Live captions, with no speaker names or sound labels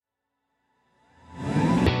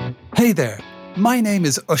Hey there, my name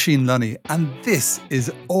is Oisín Lunny and this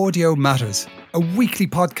is Audio Matters, a weekly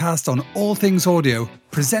podcast on all things audio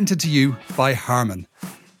presented to you by Harman.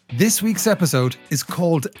 This week's episode is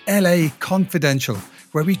called LA Confidential,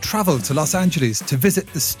 where we travel to Los Angeles to visit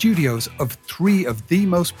the studios of three of the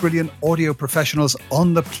most brilliant audio professionals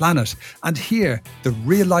on the planet and hear the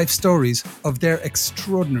real-life stories of their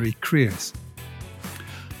extraordinary careers.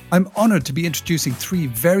 I'm honoured to be introducing three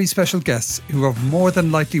very special guests who have more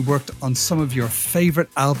than likely worked on some of your favourite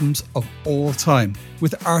albums of all time,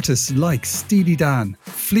 with artists like Steely Dan,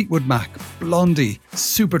 Fleetwood Mac, Blondie,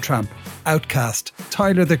 Supertramp, Outkast,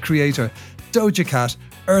 Tyler the Creator, Doja Cat,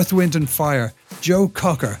 Earth, Wind and Fire, Joe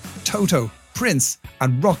Cocker, Toto, Prince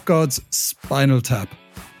and rock gods Spinal Tap.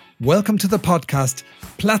 Welcome to the podcast,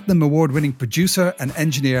 Platinum Award-winning producer and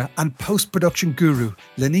engineer and post-production guru,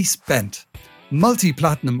 Lenise Bent.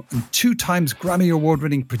 Multi-platinum and 2 times Grammy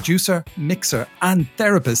Award-winning producer, mixer and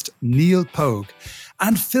therapist Neal Pogue,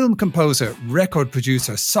 and film composer, record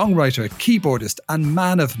producer, songwriter, keyboardist and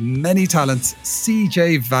man of many talents,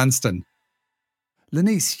 CJ Vanston.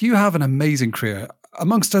 Lenise, you have an amazing career.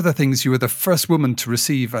 Amongst other things, you were the first woman to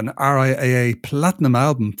receive an RIAA Platinum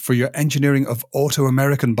album for your engineering of Auto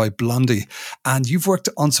American by Blondie, and you've worked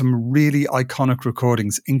on some really iconic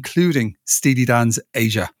recordings, including Steely Dan's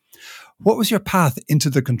Asia. What was your path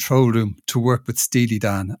into the control room to work with Steely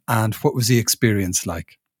Dan, and what was the experience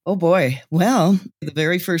like? Oh boy. Well, the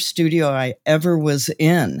very first studio I ever was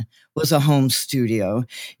in was a home studio.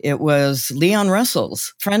 It was Leon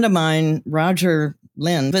Russell's. A friend of mine, Roger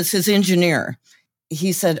Lynn, was his engineer.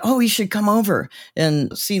 He said, oh, you should come over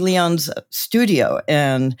and see Leon's studio.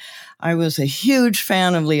 And I was a huge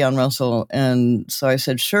fan of Leon Russell. And so I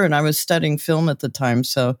said, sure. And I was studying film at the time.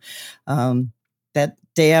 So that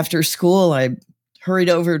day after school, I hurried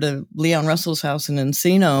over to Leon Russell's house in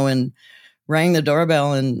Encino and rang the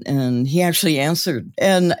doorbell, and he actually answered.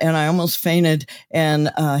 And I almost fainted.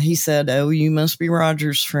 And he said, oh, you must be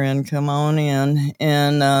Roger's friend. Come on in.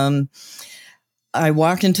 And I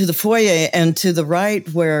walked into the foyer, and to the right,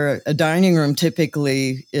 where a dining room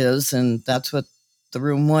typically is, and that's what the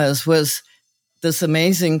room was this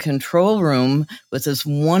amazing control room with this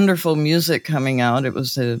wonderful music coming out. It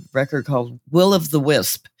was a record called Will of the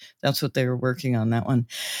Wisp. That's what they were working on, that one.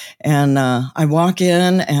 And I walk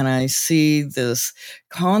in and I see this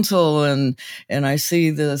console and I see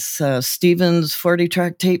this Stevens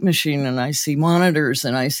 40-track tape machine, and I see monitors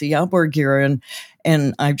and I see outboard gear,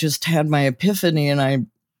 and I just had my epiphany, and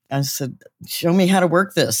I said, show me how to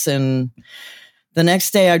work this. And the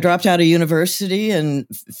next day I dropped out of university and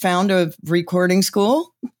found a recording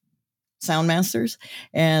school, Soundmasters,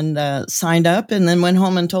 and signed up, and then went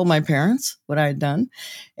home and told my parents what I had done.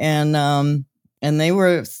 And they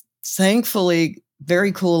were thankfully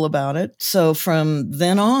very cool about it. So from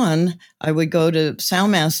then on, I would go to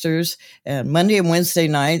Soundmasters Monday and Wednesday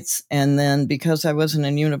nights. And then because I wasn't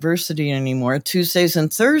in university anymore, Tuesdays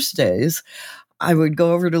and Thursdays, I would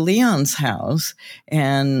go over to Leon's house,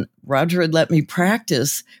 and Roger had let me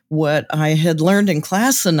practice what I had learned in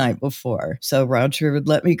class the night before. So Roger would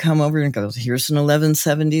let me come over and go, here's an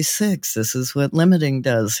 1176. This is what limiting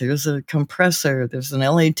does. Here's a compressor. There's an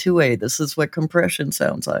LA2A. This is what compression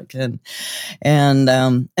sounds like. And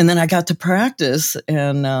then I got to practice,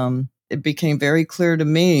 and it became very clear to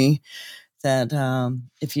me that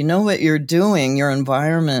if you know what you're doing, your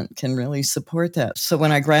environment can really support that. So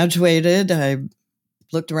when I graduated, I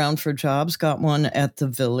looked around for jobs, got one at the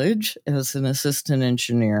Village as an assistant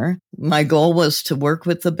engineer. My goal was to work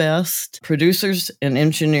with the best producers and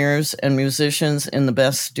engineers and musicians in the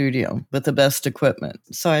best studio with the best equipment.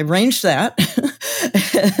 So I arranged that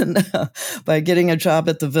and, by getting a job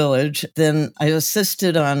at the Village. Then I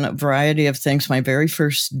assisted on a variety of things. My very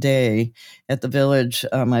first day at the Village,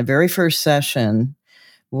 my very first session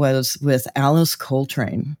was with Alice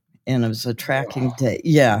Coltrane, and it was a tracking day.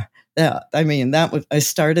 Yeah. I mean, I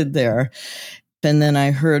started there. And then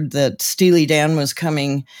I heard that Steely Dan was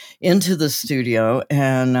coming into the studio,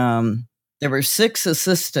 and there were 6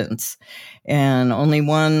 assistants, and only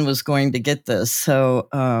one was going to get this. So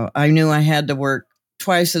I knew I had to work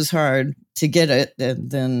twice as hard to get it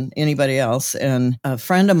than anybody else. And a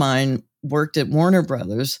friend of mine worked at Warner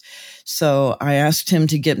Brothers, so I asked him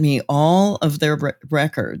to get me all of their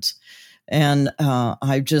records. And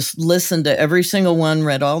I just listened to every single one,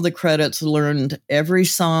 read all the credits, learned every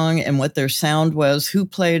song and what their sound was, who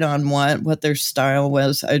played on what their style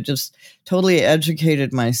was. I just totally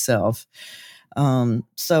educated myself.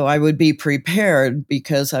 So I would be prepared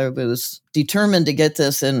because I was determined to get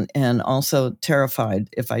this and also terrified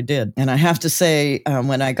if I did. And I have to say,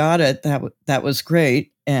 when I got it, that was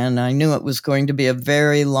great. and I knew it was going to be a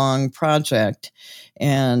very long project.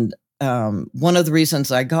 And one of the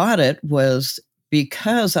reasons I got it was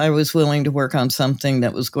because I was willing to work on something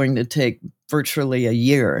that was going to take virtually a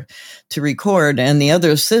year to record, and the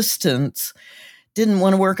other assistants didn't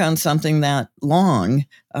want to work on something that long.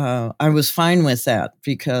 I was fine with that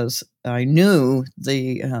because I knew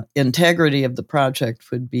the integrity of the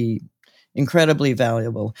project would be incredibly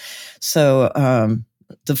valuable. So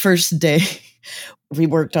the first day we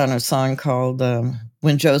worked on a song called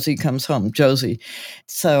When Josie Comes Home, Josie.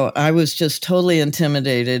 So I was just totally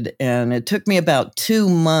intimidated, and it took me about 2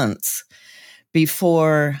 months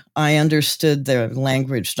before I understood their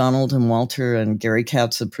language. Donald and Walter and Gary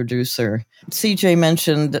Katz, the producer. CJ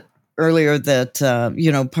mentioned earlier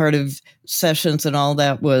that, part of sessions and all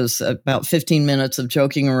that was about 15 minutes of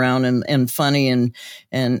joking around and funny and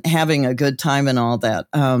having a good time and all that.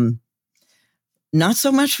 Not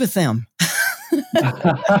so much with them.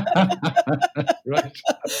 Right.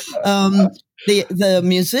 The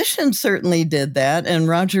musician certainly did that, and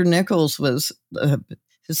Roger Nichols was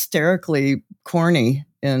hysterically corny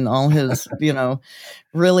in all his,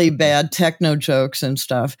 really bad techno jokes and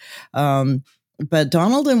stuff. But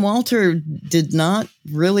Donald and Walter did not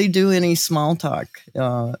really do any small talk,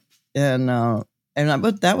 but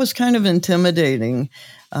that was kind of intimidating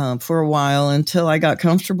for a while until I got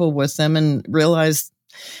comfortable with them and realized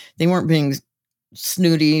they weren't being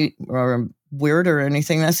snooty or weird or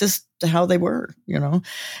anything. That's just how they were,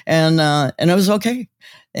 and it was okay.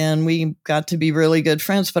 And we got to be really good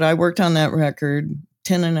friends, but I worked on that record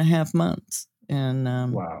 10 and a half months.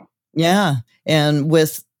 And wow. Yeah. And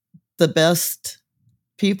with the best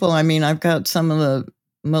people, I've got some of the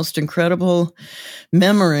most incredible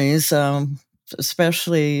memories,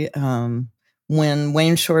 especially when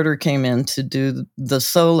Wayne Shorter came in to do the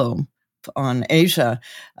solo on Asia.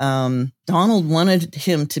 Donald wanted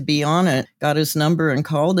him to be on it, got his number and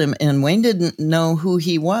called him, and Wayne didn't know who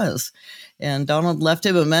he was. And Donald left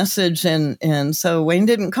him a message, and so Wayne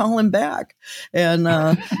didn't call him back. And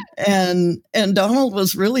and Donald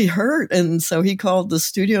was really hurt. And so he called the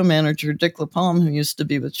studio manager, Dick LaPalme, who used to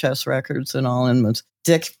be with Chess Records and all, and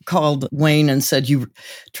Dick called Wayne and said,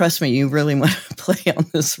 trust me, you really want to play on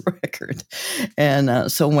this record.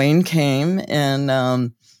 And so Wayne came,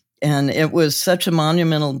 and it was such a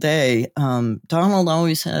monumental day. Donald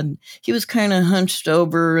always he was kind of hunched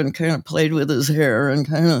over and kind of played with his hair and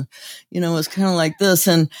kind of, was kind of like this,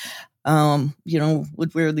 and,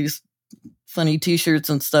 would wear these funny T-shirts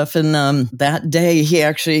and stuff. And that day he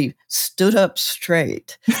actually stood up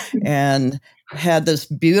straight and had this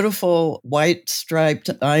beautiful white striped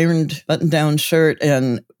ironed button-down shirt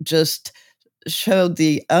and just showed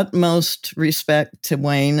the utmost respect to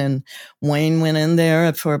Wayne. And Wayne went in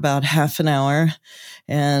there for about half an hour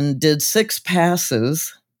and did 6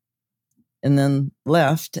 passes and then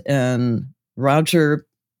left, and Roger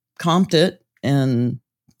comped it, and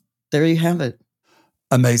there you have it.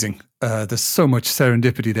 Amazing. There's so much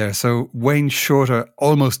serendipity there. So Wayne Shorter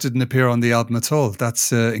almost didn't appear on the album at all.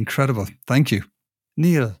 That's incredible. Thank you.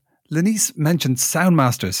 Neal, Lenise mentioned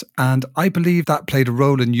Soundmasters, and I believe that played a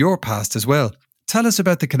role in your past as well. Tell us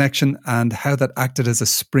about the connection and how that acted as a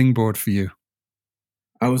springboard for you.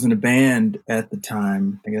 I was in a band at the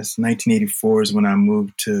time. I guess 1984 is when I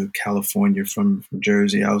moved to California from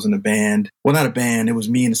Jersey. I was in a band. Well, not a band. It was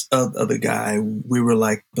me and this other guy. We were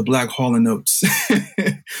like the Black Hall & Oates.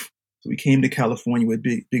 So we came to California with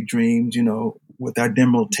big dreams, with our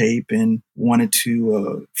demo tape, and wanted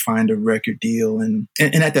to find a record deal. And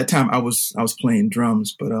at that time, I was playing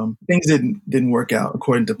drums, but things didn't work out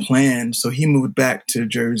according to plan. So he moved back to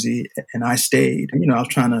Jersey, and I stayed. I was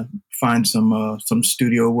trying to find some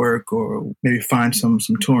studio work, or maybe find some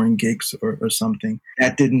touring gigs or something.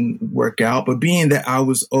 That didn't work out. But being that I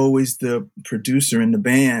was always the producer in the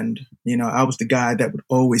band, I was the guy that would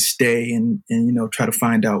always stay and try to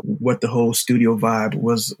find out what the whole studio vibe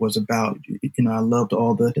was about. I loved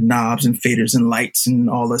all the knobs and faders and lights and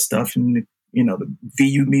all that stuff, and the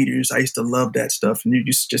VU meters. I used to love that stuff. And you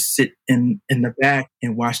just sit in the back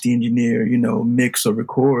and watch the engineer, mix or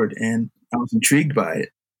record, and I was intrigued by it.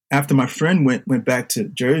 After my friend went back to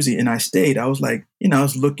Jersey and I stayed, I was like, I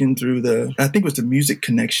was looking through I think it was the Music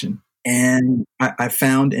Connection, and I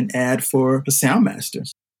found an ad for the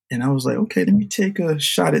Soundmasters. And I was like, okay, let me take a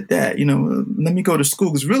shot at that. Let me go to school.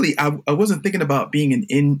 Because really, I wasn't thinking about being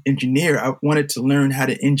an engineer. I wanted to learn how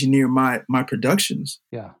to engineer my productions.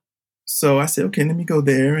 Yeah. So I said, okay, let me go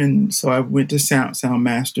there. And so I went to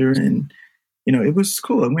Soundmaster, and, it was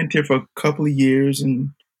cool. I went there for a couple of years. And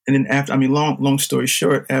then after, long story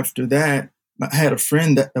short, after that, I had a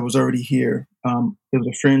friend that was already here. It was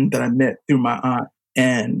a friend that I met through my aunt.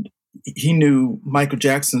 and he knew Michael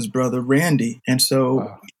Jackson's brother, Randy. And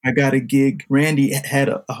so I got a gig. Randy had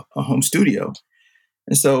a home studio.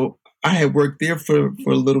 And so I had worked there for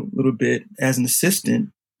a little bit as an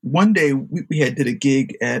assistant. One day we had did a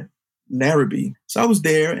gig at Larrabee. So I was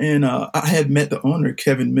there, and I had met the owner,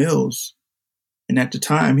 Kevin Mills. And at the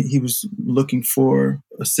time, he was looking for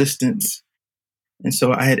assistants. And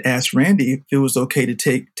so I had asked Randy if it was okay to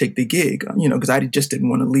take the gig, because I just didn't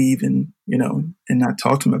want to leave and not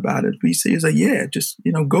talk to him about it. But he was like, yeah, just,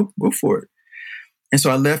 go for it. And so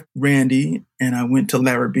I left Randy and I went to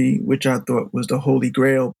Larrabee, which I thought was the holy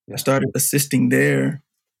grail. I started assisting there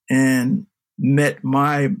and met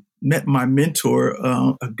my mentor,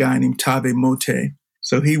 a guy named Tabe Mote.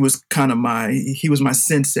 So he was my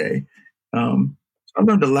sensei. I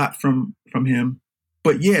learned a lot from him.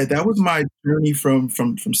 But yeah, that was my journey from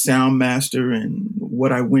sound master and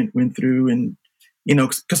what I went through. And,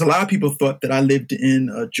 because a lot of people thought that I lived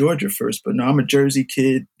in Georgia first, but no, I'm a Jersey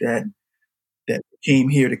kid that came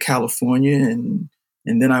here to California. And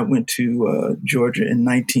then I went to Georgia in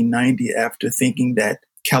 1990 after thinking that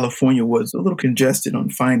California was a little congested on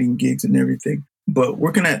finding gigs and everything. But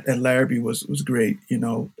working at Larrabee was great.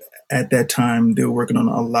 At that time, they were working on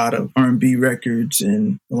a lot of R&B records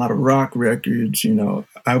and a lot of rock records.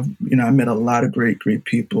 I met a lot of great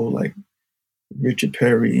people like Richard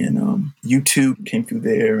Perry, and U2 came through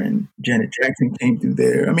there, and Janet Jackson came through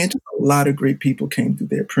there. I mean, just a lot of great people came through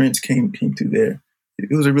there. Prince came through there.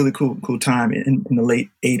 It was a really cool time in the late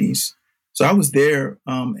 80s. So I was there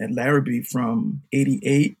at Larrabee from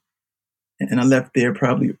 88, and I left there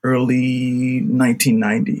probably early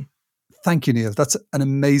 1990. Thank you, Neal. That's an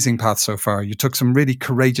amazing path so far. You took some really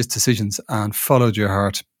courageous decisions and followed your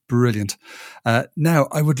heart. Brilliant. Now,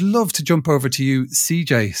 I would love to jump over to you,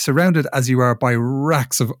 CJ, surrounded as you are by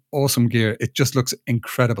racks of awesome gear. It just looks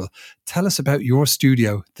incredible. Tell us about your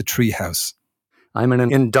studio, the Treehouse. I'm in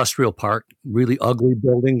an industrial park, really ugly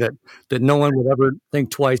building that no one would ever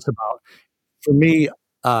think twice about. For me,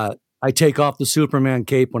 I take off the Superman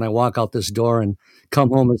cape when I walk out this door and come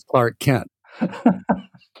home as Clark Kent.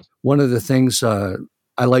 One of the things I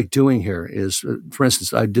like doing here is, for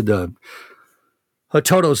instance, I did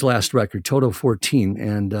Toto's last record, Toto 14,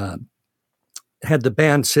 and had the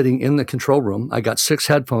band sitting in the control room. I got 6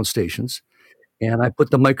 headphone stations, and I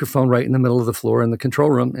put the microphone right in the middle of the floor in the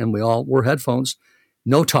control room, and we all wore headphones,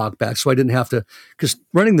 no talk back, so I didn't have to, because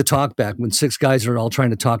running the talk back when 6 guys are all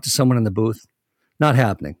trying to talk to someone in the booth, not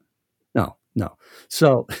happening. No.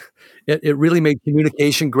 So it really made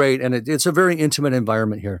communication great, and it's a very intimate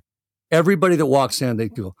environment here. Everybody that walks in, they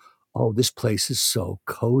go, oh, this place is so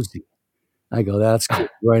cozy. I go, that's cool.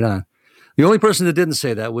 Right on. The only person that didn't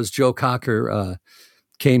say that was Joe Cocker.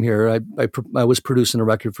 Came here. I was producing a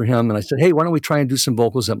record for him, and I said, hey, why don't we try and do some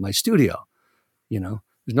vocals at my studio? There's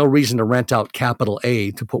no reason to rent out Capital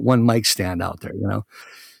A to put one mic stand out there,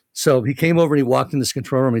 So he came over and he walked in this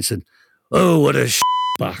control room and he said, oh, what a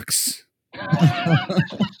box. And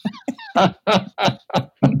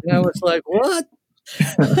I was like, what?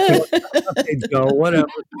 Okay, Joe, whatever.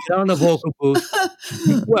 Down the vocal booth.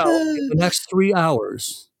 Well, in the next 3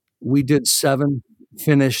 hours, we did 7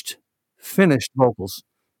 finished vocals,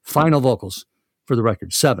 final vocals for the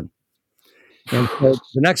record, 7. And so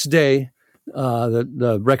the next day,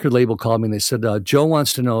 the record label called me and they said, Joe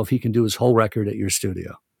wants to know if he can do his whole record at your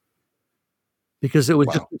studio. Because it was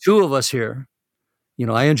just the 2 of us here.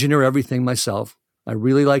 I engineer everything myself. I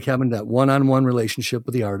really like having that one-on-one relationship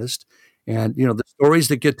with the artist. And, the stories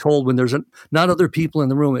that get told when there's not other people in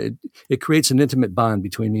the room, it creates an intimate bond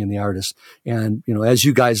between me and the artist. And, as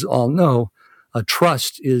you guys all know,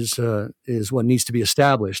 trust is what needs to be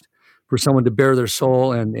established for someone to bare their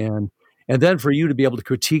soul and then for you to be able to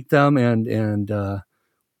critique them and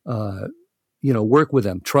work with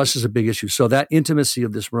them. Trust is a big issue. So that intimacy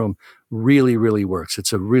of this room really, really works.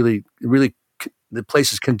 It's a really, really, the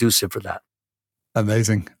place is conducive for that.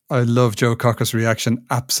 Amazing. I love Joe Cocker's reaction.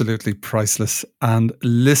 Absolutely priceless. And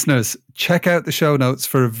listeners, check out the show notes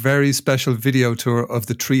for a very special video tour of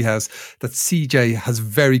the Treehouse that CJ has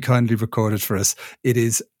very kindly recorded for us. It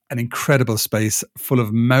is an incredible space full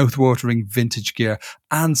of mouth-watering vintage gear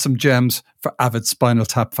and some gems for avid Spinal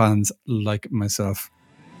Tap fans like myself.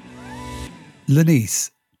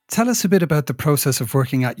 Lenise, tell us a bit about the process of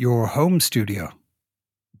working at your home studio.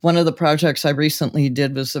 One of the projects I recently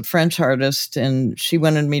did was a French artist, and she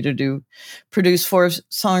wanted me to produce 4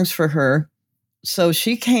 songs for her. So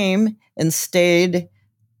she came and stayed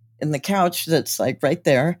in the couch that's like right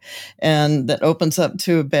there, and that opens up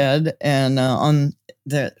to a bed. And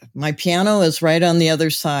my piano is right on the other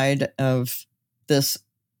side of this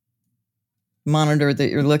monitor that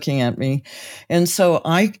you're looking at me. And so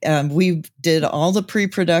we did all the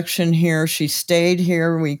pre-production here. She stayed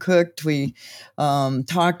here. We cooked. We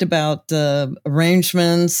talked about the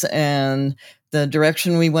arrangements and the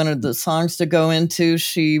direction we wanted the songs to go into.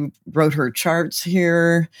 She wrote her charts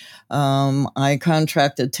here. I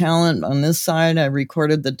contracted talent on this side. I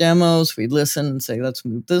recorded the demos. We listened and say, let's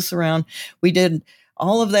move this around. We did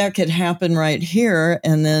all of that could happen right here.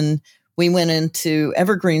 And then we went into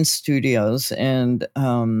Evergreen Studios and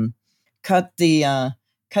cut the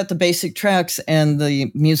basic tracks. And the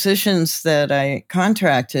musicians that I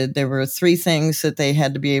contracted, there were 3 things that they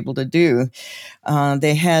had to be able to do.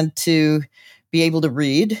 They had to be able to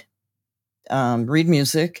read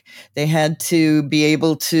music. They had to be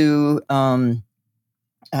able to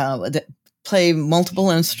play multiple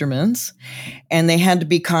instruments, and they had to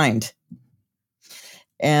be kind.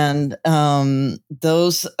 And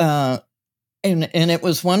those and it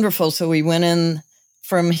was wonderful. So we went in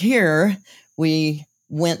from here. We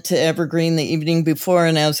went to Evergreen the evening before,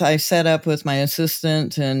 and as I set up with my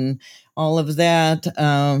assistant and all of that,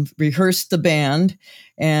 rehearsed the band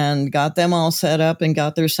and got them all set up and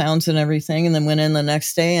got their sounds and everything, and then went in the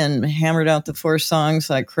next day and hammered out the 4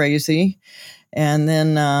 songs like crazy. And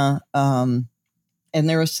then and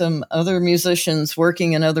there were some other musicians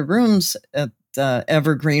working in other rooms at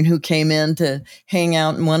Evergreen who came in to hang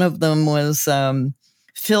out, and one of them was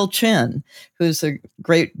Phil Chin, who's a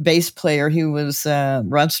great bass player. He was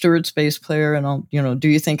Rod Stewart's bass player, and all, Do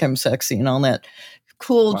You Think I'm Sexy and all that.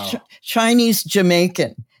 Cool. Wow. Chinese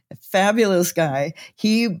Jamaican, fabulous guy.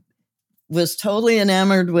 He was totally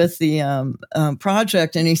enamored with the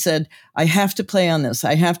project, and he said, I have to play on this.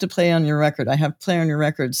 I have to play on your record. I have to play on your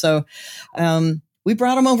record. So we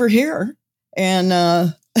brought him over here,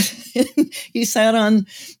 and he sat on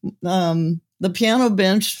the piano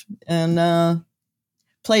bench and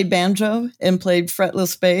played banjo and played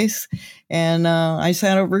fretless bass. And I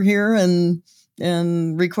sat over here and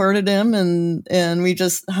recorded him, and we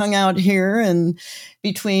just hung out here. And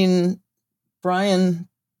between Brian,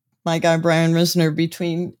 my guy Brian Risner,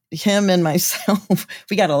 between him and myself,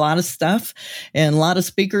 we got a lot of stuff and a lot of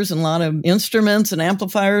speakers and a lot of instruments and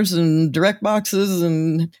amplifiers and direct boxes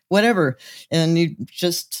and whatever. And you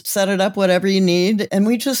just set it up whatever you need. And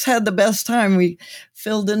we just had the best time.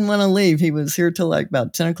 Phil didn't want to leave. He was here till like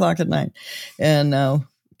about 10 o'clock at night and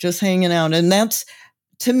just hanging out. And that's,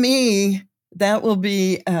 to me, that will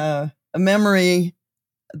be a memory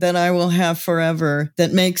that I will have forever,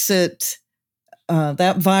 that makes it,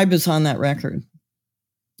 that vibe is on that record.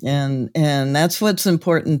 And that's what's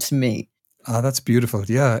important to me. That's beautiful.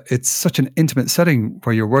 Yeah, it's such an intimate setting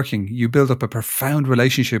where you're working. You build up a profound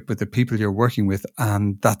relationship with the people you're working with,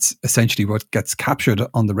 and that's essentially what gets captured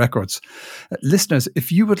on the records. Listeners,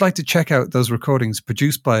 if you would like to check out those recordings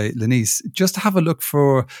produced by Lenise, just have a look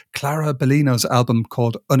for Clara Bellino's album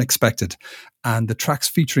called Unexpected. And the tracks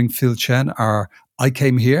featuring Phil Chen are I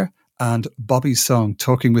Came Here and Bobby's song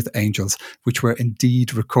Talking with Angels, which were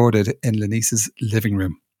indeed recorded in Lenise's living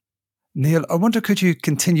room. Neal, I wonder, could you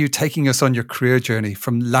continue taking us on your career journey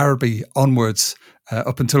from Larrabee onwards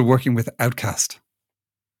up until working with Outkast?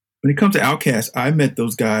 When it comes to Outkast, I met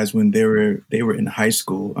those guys when they were in high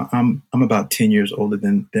school. I'm about 10 years older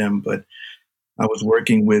than them, but I was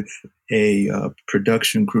working with a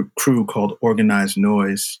production crew called Organized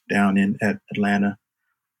Noise down at Atlanta.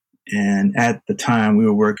 And at the time, we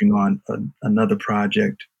were working on another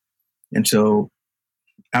project. And so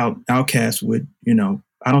Outkast would,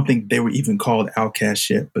 I don't think they were even called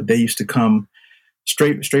Outkast yet, but they used to come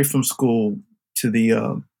straight from school to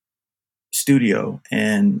the studio,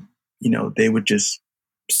 and they would just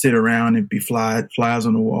sit around and be flies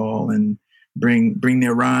on the wall and bring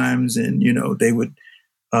their rhymes, and they would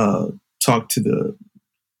talk to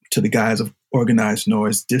the guys of Organized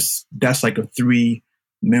Noise. That's like a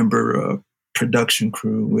 3-member production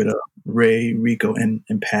crew with Ray, Rico, and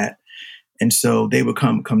Pat. And so they would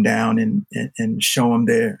come down and show them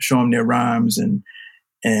their rhymes, and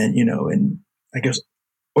I guess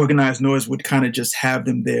Organized Noise would kind of just have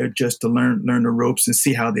them there just to learn the ropes and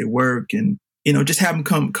see how they work, and just have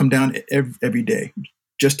them come down every day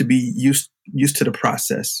just to be used to the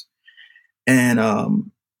process. And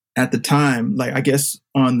at the time, like I guess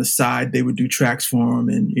on the side they would do tracks for them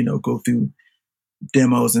and go through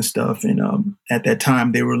demos and stuff. And at that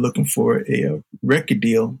time they were looking for a record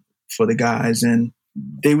deal for the guys, and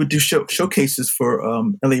they would do showcases for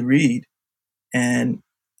L.A. Reid, and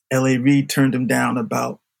L.A. Reid turned him down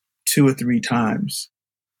about 2 or 3 times.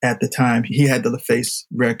 At the time, he had the LaFace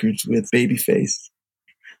records with Babyface.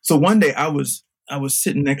 So one day I was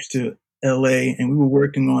sitting next to L.A. and we were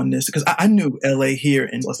working on this because I knew L.A. here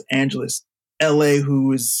in Los Angeles. LA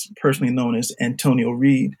who is personally known as Antonio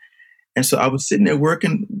Reed. And so I was sitting there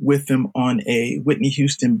working with him on a Whitney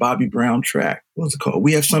Houston, Bobby Brown track. What was it called?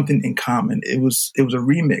 We Have Something in Common. It was a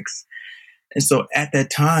remix. And so at that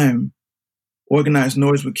time, Organized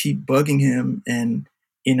Noise would keep bugging him and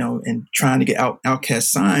trying to get Outkast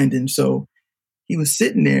signed. And so he was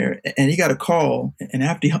sitting there and he got a call. And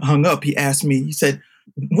after he hung up, he asked me, he said,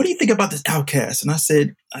 "What do you think about this Outkast?" And I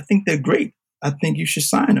said, "I think they're great. I think you should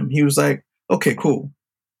sign them." He was like, "Okay, cool."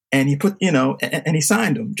 And he put, and he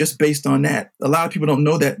signed them just based on that. A lot of people don't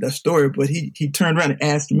know that story, but he turned around and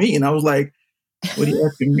asked me, and I was like, "What are you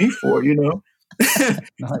asking me for?" So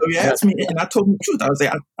he asked me, and I told him the truth. I was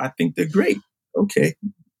like, I think they're great. Okay,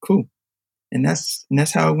 cool. And that's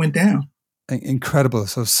how it went down. Incredible.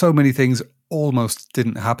 So many things almost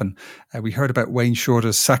didn't happen. We heard about Wayne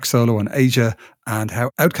Shorter's sax solo on Asia and how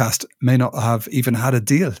Outkast may not have even had a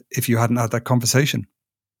deal if you hadn't had that conversation.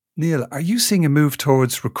 Neal, are you seeing a move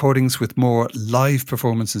towards recordings with more live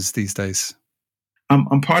performances these days?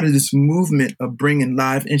 I'm part of this movement of bringing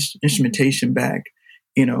live instrumentation back,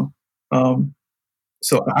 so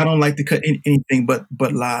I don't like to cut anything but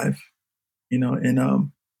live,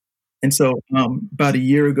 and so about a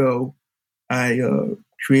year ago, I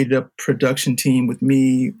created a production team with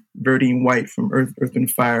me, Verdine White from Earth,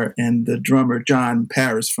 Wind & Fire, and the drummer John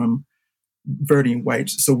Paris from Verdine White.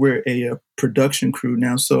 So we're a production crew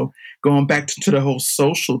now. So going back to the whole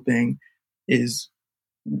social thing, is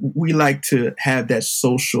we like to have that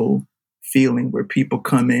social feeling where people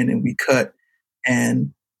come in and we cut,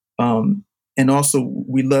 and also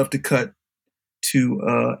we love to cut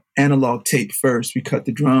to analog tape first. We cut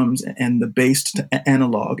the drums and the bass to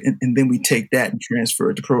analog, and then we take that and transfer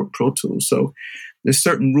it to Pro Tools. So there's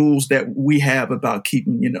certain rules that we have about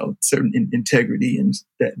keeping, certain integrity and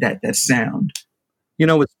that sound.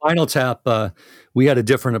 With Spinal Tap, we had a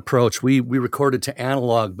different approach. We recorded to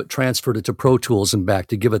analog, but transferred it to Pro Tools and back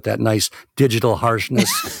to give it that nice digital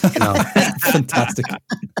harshness. Fantastic.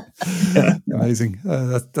 Yeah. Amazing.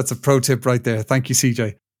 That's a pro tip right there. Thank you,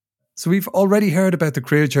 CJ. So we've already heard about the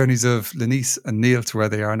career journeys of Lenise and Neal to where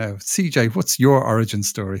they are now. CJ, what's your origin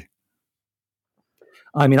story?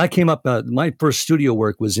 I mean, I came up, my first studio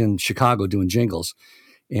work was in Chicago doing jingles.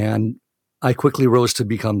 And I quickly rose to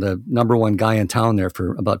become the number one guy in town there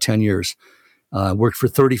for about 10 years. Worked for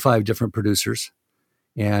 35 different producers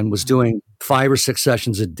and was doing 5 or 6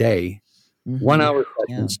 sessions a day, 1 hour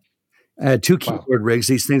sessions. Yeah. I had 2 keyboard rigs.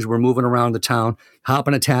 These things were moving around the town. Hop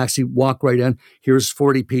in a taxi, walk right in. Here's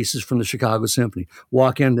 40 pieces from the Chicago Symphony.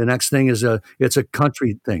 Walk in. The next thing is it's a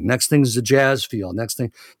country thing. Next thing is a jazz feel. Next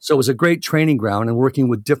thing. So it was a great training ground and working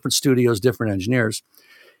with different studios, different engineers.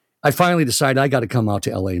 I finally decided I got to come out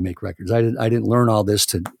to LA and make records. I didn't learn all this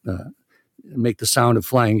to make the sound of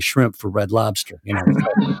flying shrimp for Red Lobster.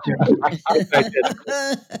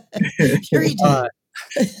 Sure you did.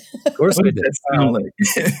 Of course I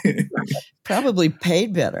did. Probably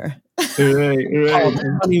paid better. Right.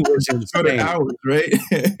 Money was insane. Hours, right?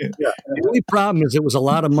 Yeah. The only problem is it was a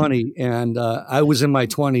lot of money, and I was in my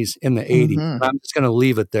 20s in the 80s. Mm-hmm. I'm just going to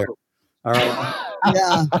leave it there. All right.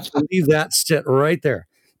 Yeah. Leave that sit right there.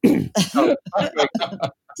 Sounds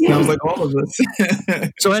like all of us.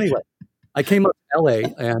 So anyway, I came up to LA,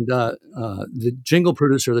 and the jingle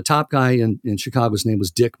producer, the top guy in Chicago's name was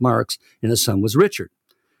Dick Marks, and his son was Richard.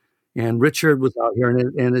 And Richard was out here,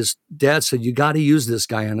 and his dad said, "You got to use this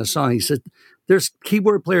guy on a song." He said, "There's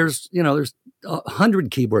keyboard players, there's 100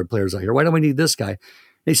 keyboard players out here. Why do we need this guy?" And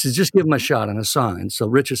he said, "Just give him a shot on a song." And so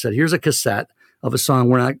Richard said, "Here's a cassette of a song.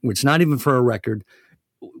 It's not even for a record.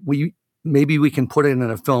 Maybe we can put it in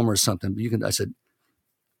a film or something." I said,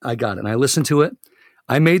 "I got it." And I listened to it.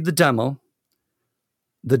 I made the demo.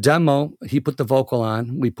 He put the vocal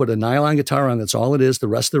on. We put a nylon guitar on. That's all it is. The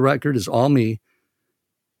rest of the record is all me.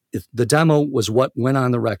 The demo was what went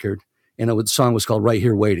on the record, and the song was called "Right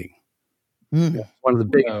Here Waiting." Mm. One of the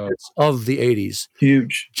big hits of the 80s.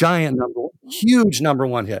 Huge number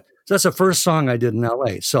one hit. So that's the first song I did in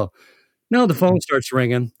LA. So now the phone starts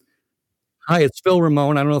ringing. "Hi, it's Phil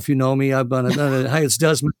Ramone. I don't know if you know me. I've been. Hi, it's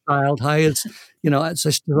Desmond Child. Hi, it's I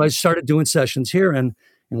started doing sessions here and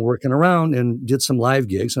working around and did some live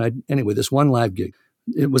gigs. And this one live gig,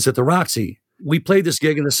 it was at the Roxy. We played this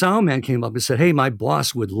gig, and the sound man came up and said, "Hey, my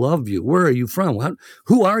boss would love you. Where are you from?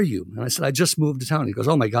 Who are you?" And I said, "I just moved to town." He goes,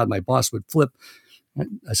 "Oh my God, my boss would flip."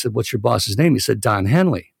 I said, "What's your boss's name?" He said, "Don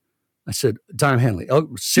Henley." I said, "Don Henley?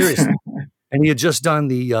 Oh, seriously?" And he had just done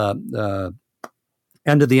the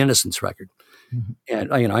End of the Innocence record. Mm-hmm.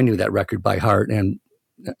 And I knew that record by heart. And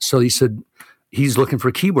so he said he's looking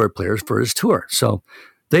for keyboard players for his tour. So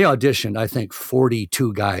they auditioned, I think,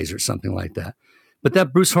 42 guys or something like that. But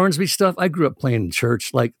that Bruce Hornsby stuff, I grew up playing in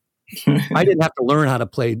church. Like, I didn't have to learn how to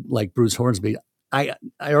play like Bruce Hornsby. I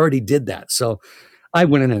already did that. So I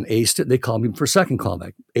went in and aced it. They called me for a second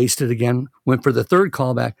callback. Aced it again. Went for the third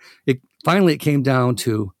callback. Finally, it came down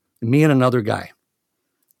to me and another guy.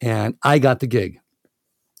 And I got the gig.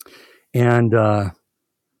 And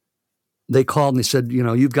they called and they said,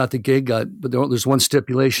 you've got the gig, but there's one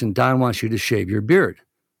stipulation. Don wants you to shave your beard.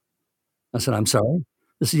 I said, I'm sorry?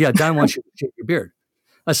 They said, yeah, Don wants you to shave your beard.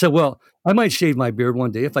 I said, well, I might shave my beard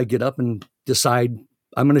one day if I get up and decide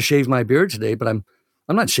I'm going to shave my beard today, but I'm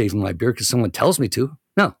not shaving my beard because someone tells me to.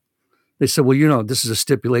 No. They said, well, this is a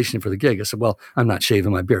stipulation for the gig. I said, well, I'm not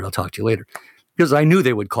shaving my beard. I'll talk to you later. Because I knew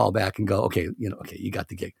they would call back and go, okay, you got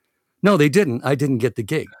the gig. No, they didn't. I didn't get the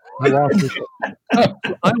gig. I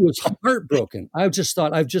was heartbroken. I just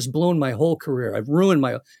thought, I've just blown my whole career. I've ruined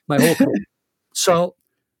my whole career. So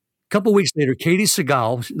a couple of weeks later, Katie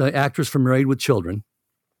Segal, the actress from Married with Children,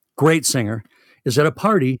 great singer, is at a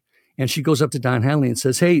party, and she goes up to Don Henley and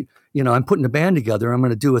says, hey, I'm putting a band together. I'm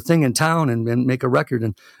going to do a thing in town and make a record,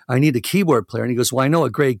 and I need a keyboard player. And he goes, well, I know a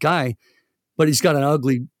great guy, but he's got an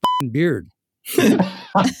ugly beard.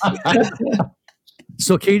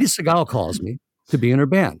 So Katie Segal calls me to be in her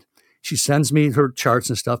band. She sends me her charts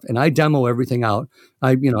and stuff, and I demo everything out.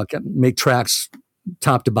 I make tracks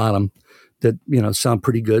top to bottom that, sound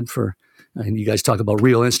pretty good for, and you guys talk about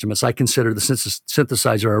real instruments. I consider the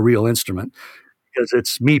synthesizer a real instrument because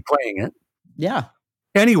it's me playing it. Yeah.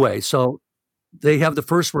 Anyway, so they have the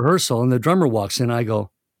first rehearsal and the drummer walks in. I go,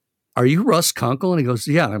 are you Russ Kunkel? And he goes,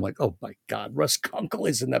 yeah. And I'm like, oh my God, Russ Kunkel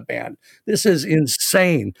is in the band. This is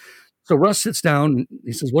insane. So Russ sits down and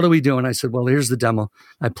he says, what are we doing? I said, well, here's the demo.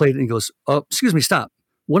 I played it and he goes, oh, excuse me, stop.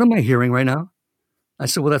 What am I hearing right now? I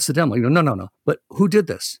said, well, that's the demo. He goes, no. But who did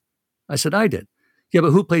this? I said, I did. Yeah,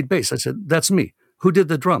 but who played bass? I said, that's me. Who did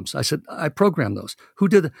the drums? I said, I programmed those. Who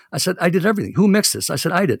did I said, I did everything. Who mixed this? I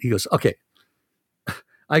said, I did. He goes, okay,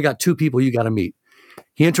 I got two people you got to meet.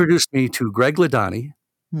 He introduced me to Greg Ladani,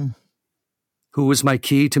 who was my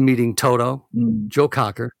key to meeting Toto, Joe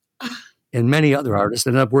Cocker, and many other artists.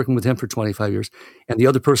 I ended up working with him for 25 years. And the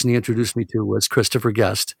other person he introduced me to was Christopher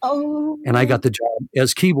Guest. Oh. And I got the job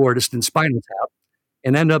as keyboardist in Spinal Tap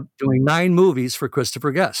and ended up doing 9 movies for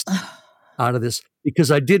Christopher Guest out of this because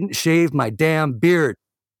I didn't shave my damn beard.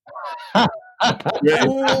 I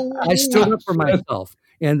stood up for myself.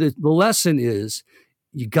 And the lesson is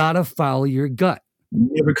you got to follow your gut.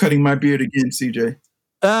 Never cutting my beard again, CJ.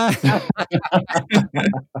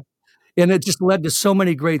 And it just led to so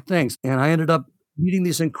many great things. And I ended up meeting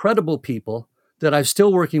these incredible people that I'm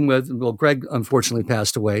still working with. Well, Greg unfortunately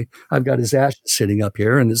passed away. I've got his ashes sitting up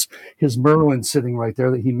here and his Merlin sitting right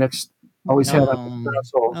there that he mixed, always had on the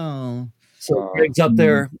console. So Greg's up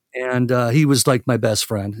there, and he was like my best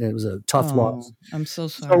friend. It was a tough loss. I'm so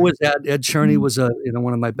sorry. So was Ed. Ed Cherney was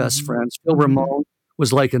one of my best friends. Phil Ramone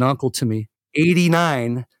was like an uncle to me.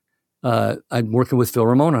 89, I'm working with Phil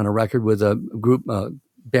Ramone on a record with a group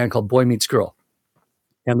band called Boy Meets Girl.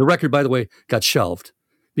 And the record, by the way, got shelved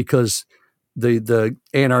because the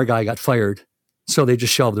A&R guy got fired. So they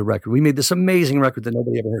just shelved the record. We made this amazing record that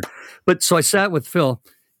nobody ever heard. But so I sat with Phil,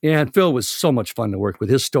 and Phil was so much fun to work with.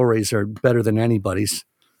 His stories are better than anybody's.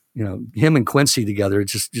 Him and Quincy together,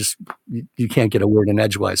 it's just you can't get a word in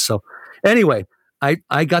edgewise. So anyway,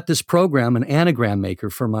 I got this program, an anagram maker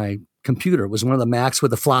for my computer. It was one of the Macs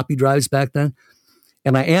with the floppy drives back then.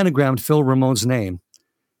 And I anagrammed Phil Ramone's name.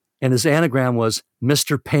 And his anagram was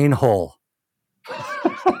Mr. Painhole.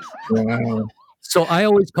 Wow. So I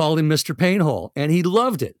always called him Mr. Painhole, and he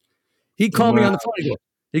loved it. He called me on the phone.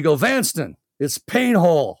 He'd go, Vanston, it's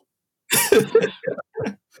Painhole.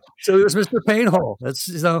 So it was Mr. Painhole. That's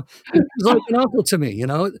he was like an uncle to me,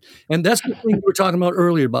 And that's the thing we were talking about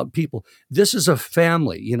earlier about people. This is a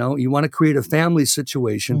family, You want to create a family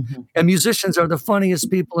situation. Mm-hmm. And musicians are the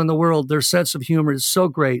funniest people in the world. Their sense of humor is so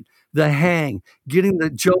great. The hang, getting the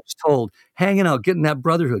jokes told, hanging out, getting that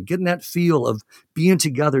brotherhood, getting that feel of being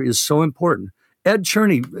together is so important. Ed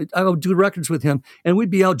Cherney, I would do records with him, and we'd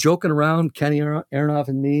be out joking around, Kenny Aronoff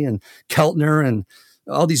and me, and Keltner, and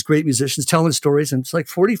all these great musicians telling stories. And it's like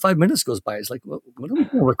 45 minutes goes by. It's like, what are we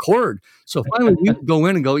going to record? So finally we would go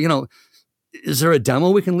in and go, is there a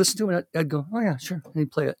demo we can listen to? And I'd go, oh yeah, sure. And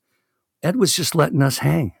he'd play it. Ed was just letting us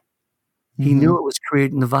hang. He knew it was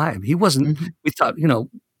creating the vibe. He wasn't, we thought,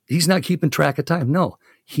 he's not keeping track of time. No,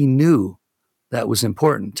 he knew that was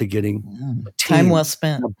important to getting a team, time well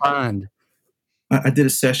spent, a bond. I did a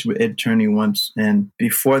session with Ed Cherney once, and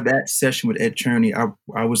before that session with Ed Cherney,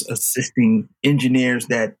 I was assisting engineers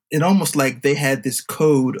that it almost like they had this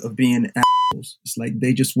code of being assholes. It's like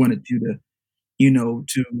they just wanted you to,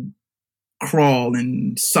 to crawl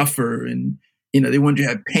and suffer, and they wanted you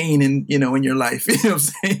to have pain in your life. You know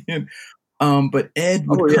what I'm saying? But Ed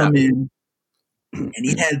would come in, and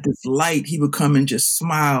he had this light. He would come and just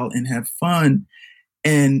smile and have fun.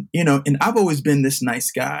 And, and I've always been this nice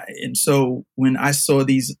guy. And so when I saw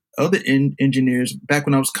these other engineers back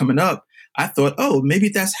when I was coming up, I thought, oh, maybe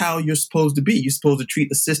that's how you're supposed to be. You're supposed to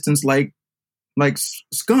treat assistants like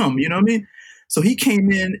scum. You know what I mean? So he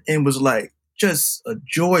came in and was like just a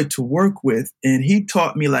joy to work with. And he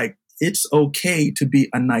taught me like, it's okay to be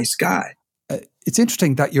a nice guy. It's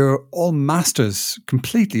interesting that you're all masters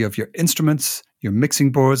completely of your instruments, your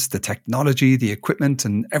mixing boards, the technology, the equipment,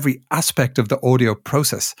 and every aspect of the audio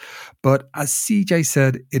process. But as CJ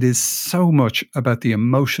said, it is so much about the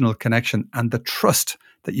emotional connection and the trust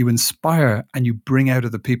that you inspire and you bring out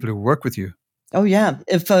of the people who work with you. Oh yeah.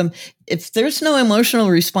 If there's no emotional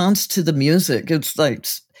response to the music, it's like,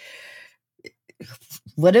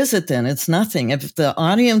 what is it then? It's nothing. If the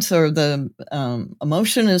audience or the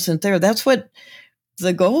emotion isn't there, that's what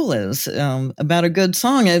the goal is about a good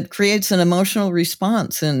song. It creates an emotional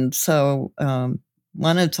response. And so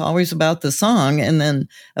one, it's always about the song, and then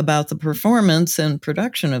about the performance and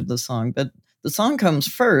production of the song. But the song comes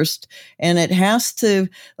first, and it has to,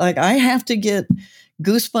 like, I have to get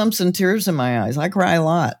goosebumps and tears in my eyes. I cry a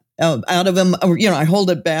lot. Out of them, I hold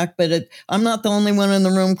it back, but I'm not the only one in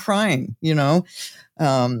the room crying,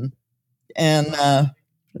 and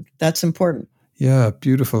that's important. Yeah,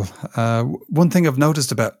 beautiful. One thing I've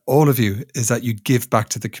noticed about all of you is that you give back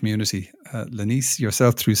to the community. Lenise,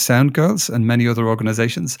 yourself through Sound Girls and many other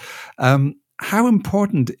organizations. How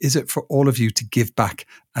important is it for all of you to give back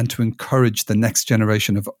and to encourage the next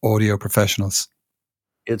generation of audio professionals?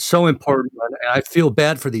 It's so important. And I feel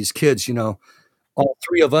bad for these kids. All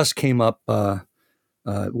three of us came up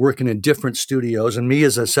working in different studios. And me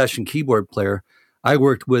as a session keyboard player, I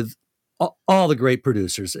worked with all the great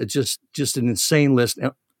producers. It's just an insane list.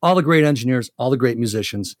 All the great engineers, all the great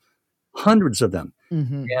musicians, hundreds of them,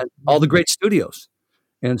 and all the great studios.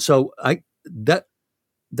 And so that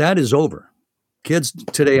is over. Kids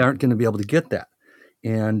today aren't going to be able to get that.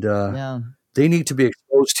 And they need to be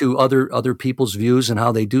exposed to other people's views and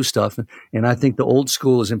how they do stuff. And I think the old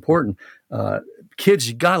school is important. Kids,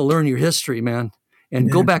 you got to learn your history, man. And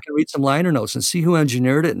go back and read some liner notes and see who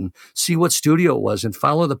engineered it and see what studio it was and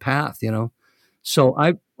follow the path, So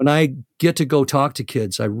when I get to go talk to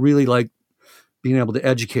kids, I really like being able to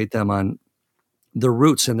educate them on the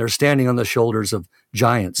roots, and they're standing on the shoulders of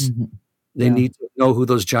giants. Mm-hmm. They need to know who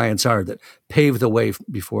those giants are that paved the way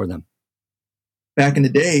before them. Back in the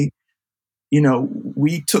day,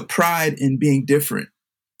 we took pride in being different.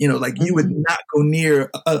 You would not go near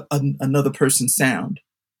another person's sound.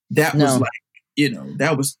 That was like,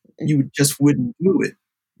 you just wouldn't do it.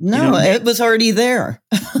 No, it was already there.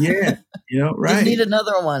 Yeah, right. You need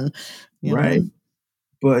another one. Right.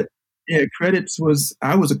 But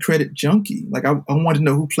I was a credit junkie. Like I wanted to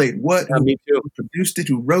know who played what, me too. Who produced it,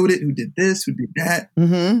 who wrote it, who did this, who did that.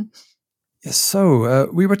 Mm-hmm. So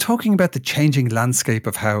we were talking about the changing landscape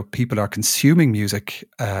of how people are consuming music.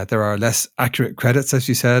 There are less accurate credits, as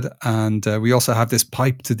you said, and we also have this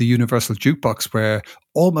pipe to the universal jukebox where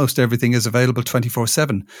almost everything is available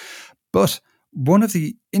 24/7. But one of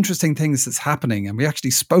the interesting things that's happening, and we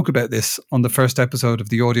actually spoke about this on the first episode of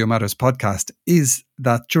the Audio Matters podcast, is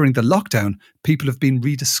that during the lockdown, people have been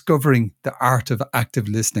rediscovering the art of active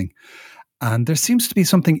listening. And there seems to be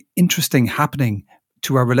something interesting happening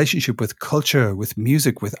to our relationship with culture, with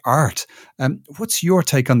music, with art. What's your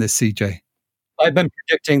take on this, CJ? I've been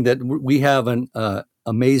predicting that we have an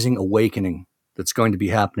amazing awakening that's going to be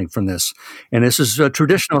happening from this. And this is a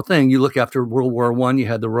traditional thing. You look after World War I, you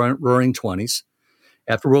had the Roaring 20s.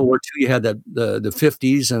 After World War II, you had the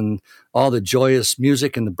 50s and all the joyous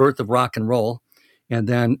music and the birth of rock and roll. And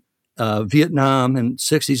then Vietnam and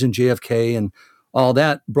 60s and JFK and all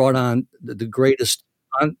that brought on the greatest,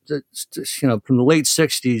 from the late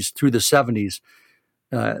 60s through the 70s.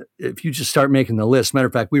 If you just start making the list, matter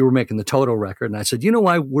of fact, we were making the Toto record, and I said, you know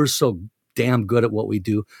why we're so damn good at what we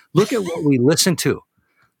do? Look at what we listen to.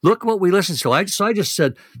 Look what we listen to. So I just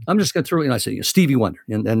said, I'm just going to throw it. And I said, Stevie Wonder.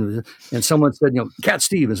 And someone said, Cat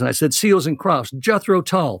Stevens. And I said, Seals and Crofts, Jethro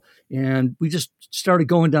Tull. And we just started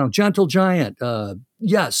going down. Gentle Giant.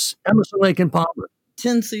 Yes. Emerson, Lake and Palmer.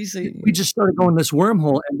 10cc. We just started going this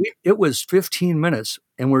wormhole, and it was 15 minutes,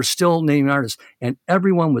 and we're still naming artists, and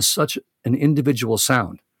everyone was such an individual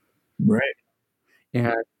sound. Right.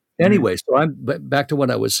 And anyway, so I'm back to what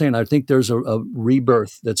I was saying. I think there's a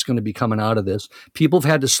rebirth that's going to be coming out of this. People have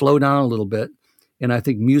had to slow down a little bit, and I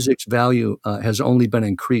think music's value has only been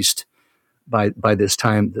increased by this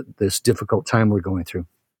time, this difficult time we're going through.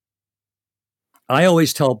 I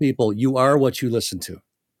always tell people, you are what you listen to.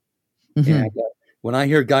 Mm-hmm. And when I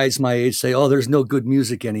hear guys my age say, "Oh, there's no good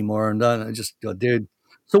music anymore," and I just go, "Dude,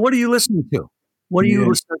 so what are you listening to? What are you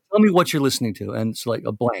listening? Tell me what you're listening to." And it's like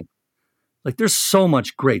a blank. Like there's so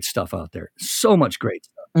much great stuff out there. So much great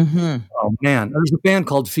stuff. Mm-hmm. Oh man, there's a band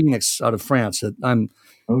called Phoenix out of France that I'm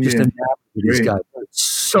just enamored with these guys. It's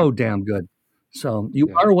so damn good. So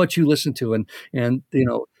you are what you listen to, and you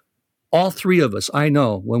know, all three of us, I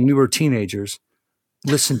know, when we were teenagers,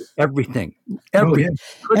 listened to everything. Couldn't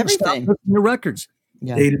stop Everything. listening to records.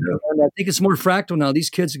 Yeah. And I think it's more fractal now. These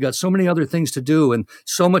kids have got so many other things to do and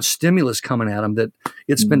so much stimulus coming at them that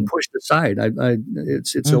it's been pushed aside.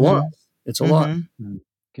 It's a lot. It's a lot.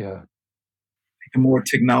 Yeah. The more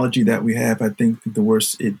technology that we have, I think the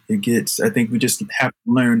worse it gets. I think we just have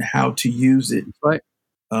to learn how to use it. Right.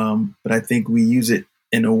 But I think we use it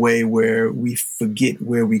in a way where we forget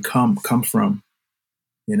where we come from.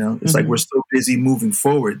 You know, it's like we're so busy moving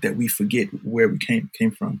forward that we forget where we came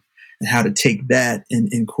from and how to take that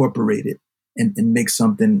and incorporate it and make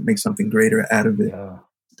something greater out of it. Yeah.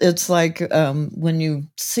 It's like when you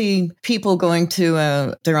see people going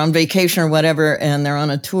to, they're on vacation or whatever, and they're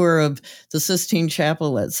on a tour of the Sistine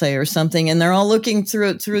Chapel, let's say, or something, and they're all looking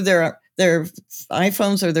through their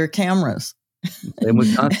iPhones or their cameras.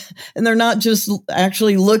 And they're not just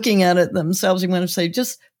actually looking at it themselves. You want to say,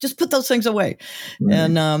 just put those things away. Right.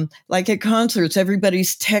 And like at concerts,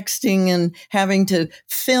 everybody's texting and having to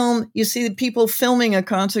film. You see the people filming a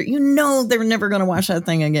concert, you know they're never going to watch that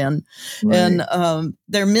thing again. Right. And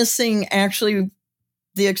they're missing actually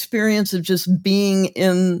the experience of just being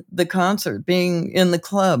in the concert, being in the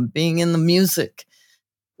club, being in the music.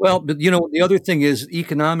 Well, but you know, the other thing is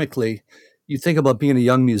economically, you think about being a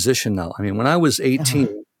young musician now. I mean, when I was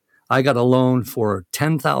 18, I got a loan for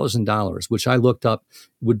 $10,000, which I looked up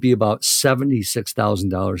would be about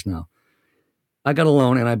 $76,000 now. I got a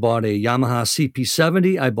loan and I bought a Yamaha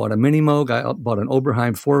CP70. I bought a Mini Moog. I bought an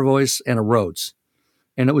Oberheim 4-voice and a Rhodes.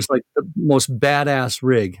 And it was like the most badass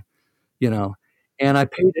rig, you know. And I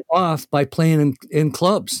paid it off by playing in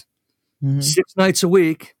clubs 6 nights a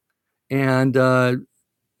week. And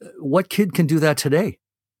what kid can do that today?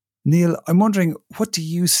 Neal, I'm wondering, what do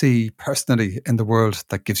you see personally in the world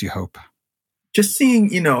that gives you hope? Just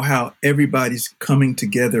seeing, you know, how everybody's coming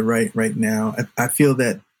together right now. I feel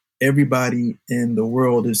that everybody in the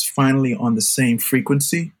world is finally on the same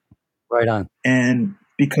frequency. Right on. And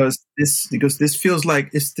because this feels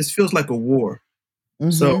like a war.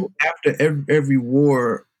 Mm-hmm. So after every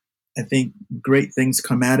war, I think great things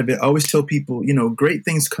come out of it. I always tell people, you know, great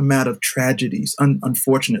things come out of tragedies,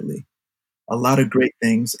 unfortunately. A lot of great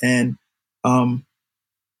things. And I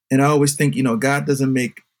always think, you know, God doesn't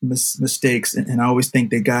make mistakes. And I always think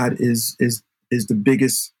that God is the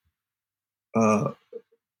biggest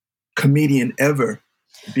comedian ever,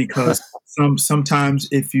 because sometimes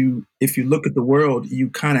if you look at the world, you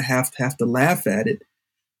kind of have to laugh at it,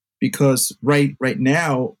 because right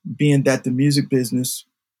now, being that the music business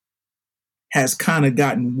has kind of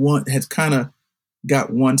got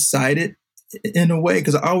one-sided in a way,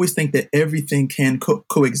 because I always think that everything can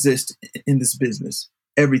coexist in this business.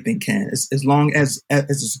 Everything can, as long as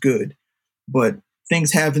it's good. But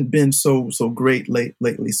things haven't been so great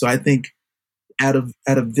lately. So I think out of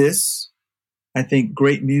this, I think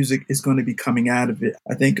great music is going to be coming out of it.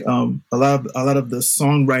 I think a lot of the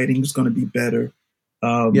songwriting is going to be better.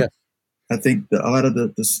 Yes. I think a lot of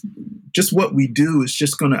the just what we do is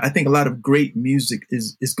just going to. I think a lot of great music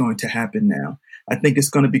is going to happen now. I think it's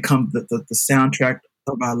going to become the soundtrack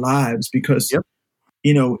of our lives, because,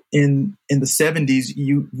 you know, in the 70s,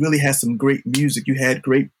 you really had some great music. You had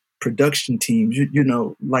great production teams, you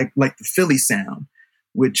know, like the Philly sound,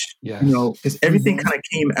 which, you know, because everything kind of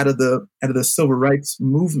came out of the civil rights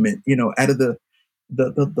movement, you know, out of the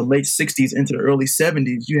late 60s into the early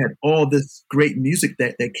 70s. You had all this great music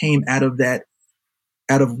that came out of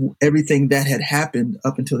everything that had happened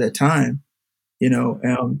up until that time, you know.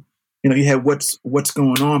 You know, you had What's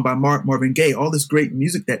Going On by Marvin Gaye, all this great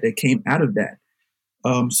music that came out of that.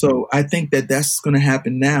 So I think that that's going to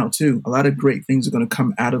happen now too. A lot of great things are going to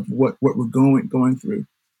come out of what we're going through.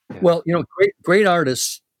 Well, you know, great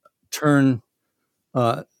artists turn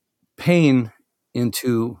pain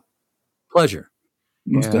into pleasure,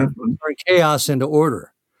 Most definitely. turn chaos into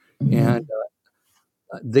order, and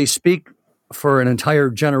they speak for an entire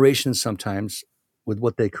generation sometimes with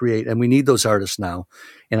what they create, and we need those artists now.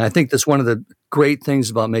 And I think that's one of the great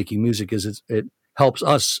things about making music is it helps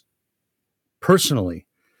us personally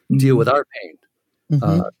deal with our pain. We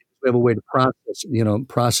have a way to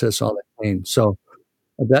process all that pain. So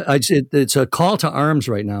it's a call to arms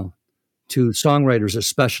right now to songwriters,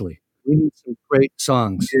 especially. We need some great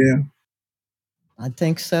songs. Yeah. I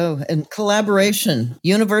think so. And collaboration,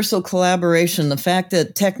 universal collaboration, the fact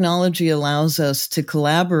that technology allows us to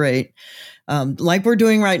collaborate, like we're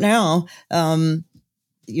doing right now,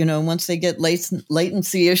 once they get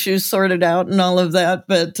latency issues sorted out and all of that.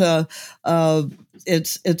 But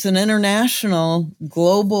it's an international,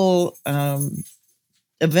 global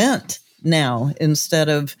event now, instead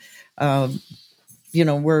of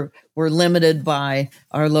we're limited by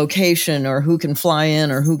our location or who can fly in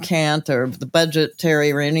or who can't, or the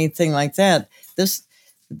budgetary or anything like that.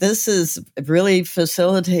 This is really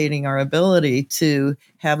facilitating our ability to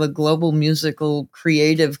have a global musical,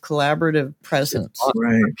 creative, collaborative presence.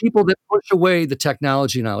 Right. People that push away the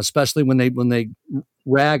technology now, especially when they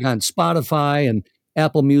rag on Spotify and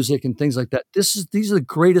Apple Music and things like that. These are the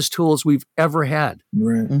greatest tools we've ever had.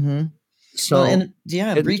 Right. Mm-hmm. So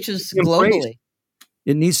it reaches embraced. globally.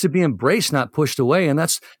 It needs to be embraced, not pushed away. And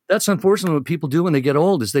that's unfortunately what people do when they get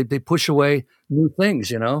old, is they push away new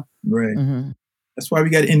things, Right. Mm-hmm. That's why we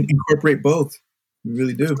got to incorporate both. We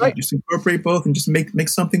really do. Right. Just incorporate both and just make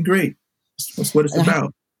something great. That's what it's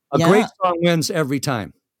about. A great song wins every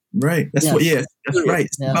time. Right. That's Yes. that's right.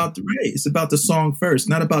 It's about the song first,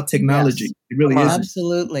 not about technology. Yes. It really is.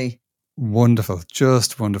 Absolutely. Wonderful.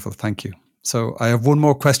 Just wonderful. Thank you. So I have one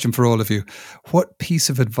more question for all of you. What piece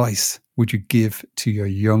of advice would you give to your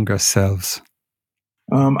younger selves?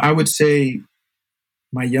 I would say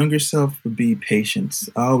my younger self would be patience.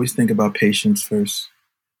 I always think about patience first,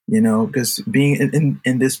 because being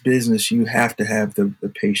in this business, you have to have the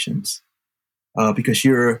patience because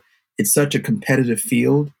it's such a competitive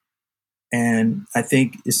field. And I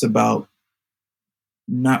think it's about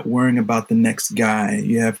not worrying about the next guy.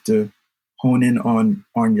 You have to hone in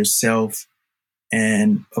on yourself,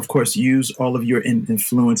 and of course use all of your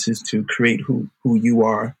influences to create who you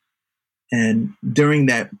are. And during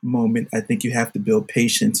that moment, I think you have to build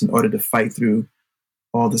patience in order to fight through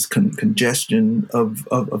all this congestion of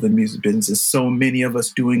the music business. There's so many of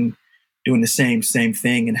us doing the same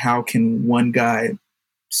thing, and how can one guy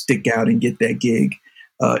stick out and get that gig?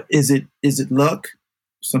 Is it luck?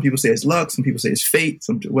 Some people say it's luck. Some people say it's fate.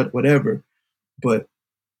 Whatever. But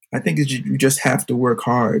I think you just have to work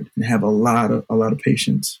hard and have a lot of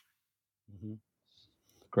patience. Mm-hmm.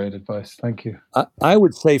 Great advice. Thank you. I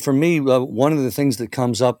would say for me, one of the things that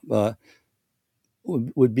comes up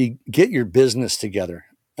would be get your business together.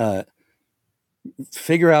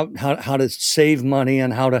 Figure out how to save money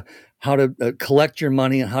and how to collect your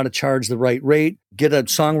money and how to charge the right rate. Get a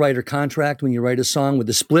songwriter contract when you write a song with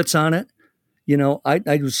the splits on it.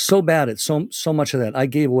 I was so bad at so much of that. I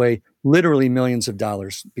gave away literally millions of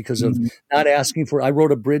dollars because of not asking for. I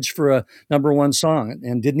wrote a bridge for a #1 song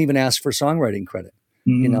and didn't even ask for songwriting credit.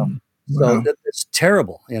 Wow. So it's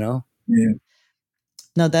terrible. Yeah.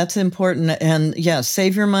 No, that's important. And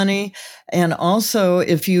save your money. And also,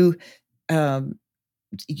 if you know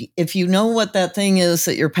what that thing is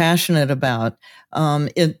that you're passionate about,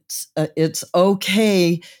 it's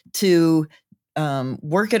okay to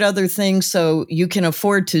work at other things so you can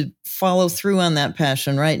afford to follow through on that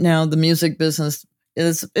passion. Right now, the music business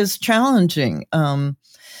is challenging,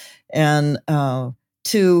 and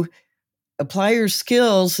to apply your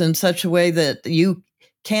skills in such a way that you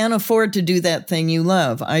can afford to do that thing you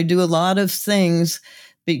love. I do a lot of things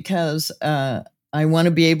because I want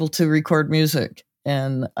to be able to record music,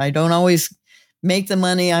 and I don't always make the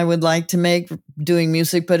money I would like to make doing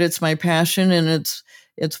music, but it's my passion, and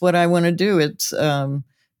it's what I want to do. It's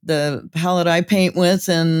the palette I paint with,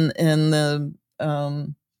 and the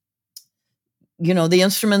the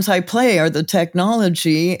instruments I play are the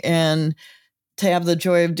technology. And to have the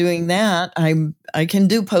joy of doing that, I can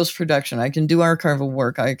do post-production, I can do archival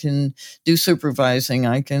work, I can do supervising,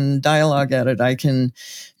 I can dialogue edit, I can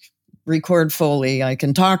record Foley, I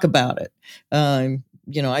can talk about it. I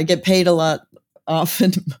get paid a lot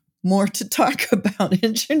often more to talk about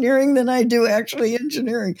engineering than I do actually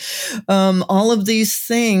engineering. All of these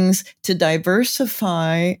things to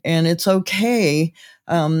diversify, and it's okay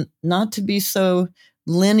not to be so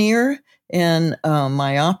linear and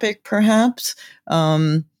myopic, perhaps,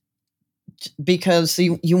 because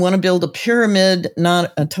you want to build a pyramid,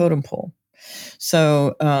 not a totem pole.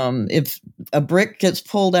 So if a brick gets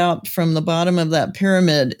pulled out from the bottom of that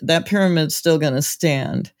pyramid's still going to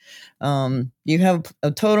stand. You have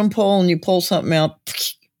a totem pole and you pull something out,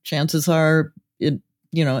 chances are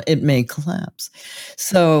it may collapse.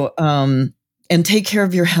 So, and take care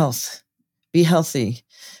of your health, be healthy.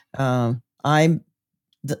 I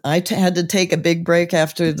had to take a big break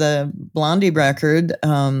after the Blondie record,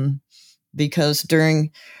 because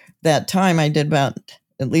during that time I did about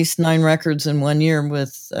at least 9 records in 1 year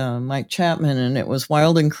with Mike Chapman, and it was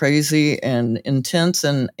wild and crazy and intense,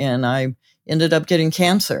 and I ended up getting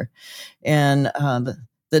cancer. And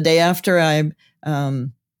the day after I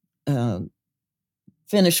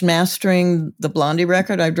finished mastering the Blondie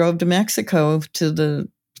record, I drove to Mexico to the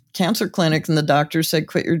cancer clinic, and the doctor said,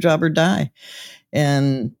 quit your job or die.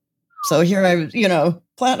 And so here I was,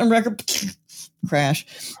 platinum record, crash.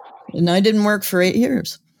 And I didn't work for 8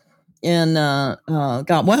 years and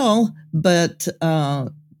got well, but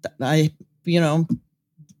the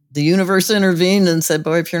universe intervened and said,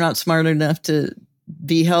 boy, if you're not smart enough to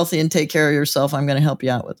be healthy and take care of yourself, I'm going to help you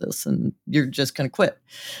out with this, and you're just going to quit.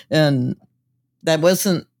 And that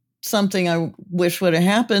wasn't something I wish would have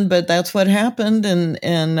happened, but that's what happened.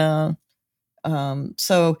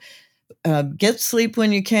 So get sleep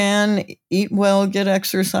when you can, eat well, get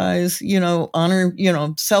exercise, honor,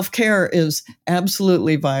 self-care is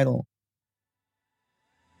absolutely vital.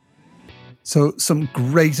 So some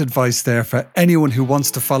great advice there for anyone who wants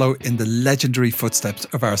to follow in the legendary footsteps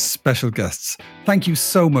of our special guests. Thank you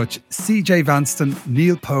so much, CJ Vanston,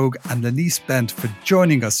 Neal Pogue and Lenise Bent, for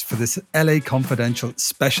joining us for this LA Confidential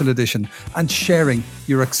special edition and sharing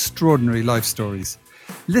your extraordinary life stories.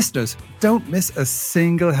 Listeners, don't miss a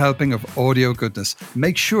single helping of audio goodness.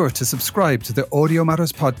 Make sure to subscribe to the Audio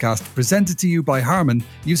Matters podcast presented to you by Harman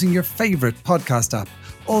using your favourite podcast app.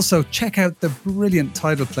 Also, check out the brilliant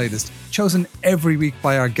title playlist chosen every week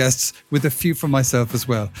by our guests, with a few from myself as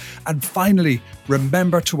well. And finally,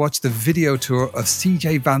 remember to watch the video tour of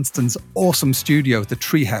CJ Vanston's awesome studio, The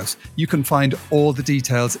Treehouse. You can find all the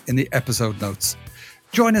details in the episode notes.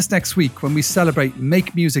 Join us next week when we celebrate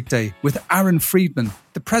Make Music Day with Aaron Friedman,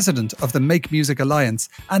 the president of the Make Music Alliance,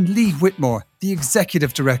 and Lee Whitmore, the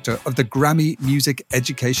executive director of the Grammy Music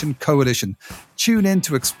Education Coalition. Tune in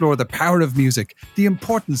to explore the power of music, the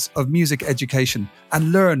importance of music education,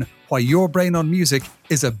 and learn why your brain on music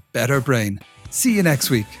is a better brain. See you next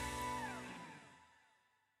week.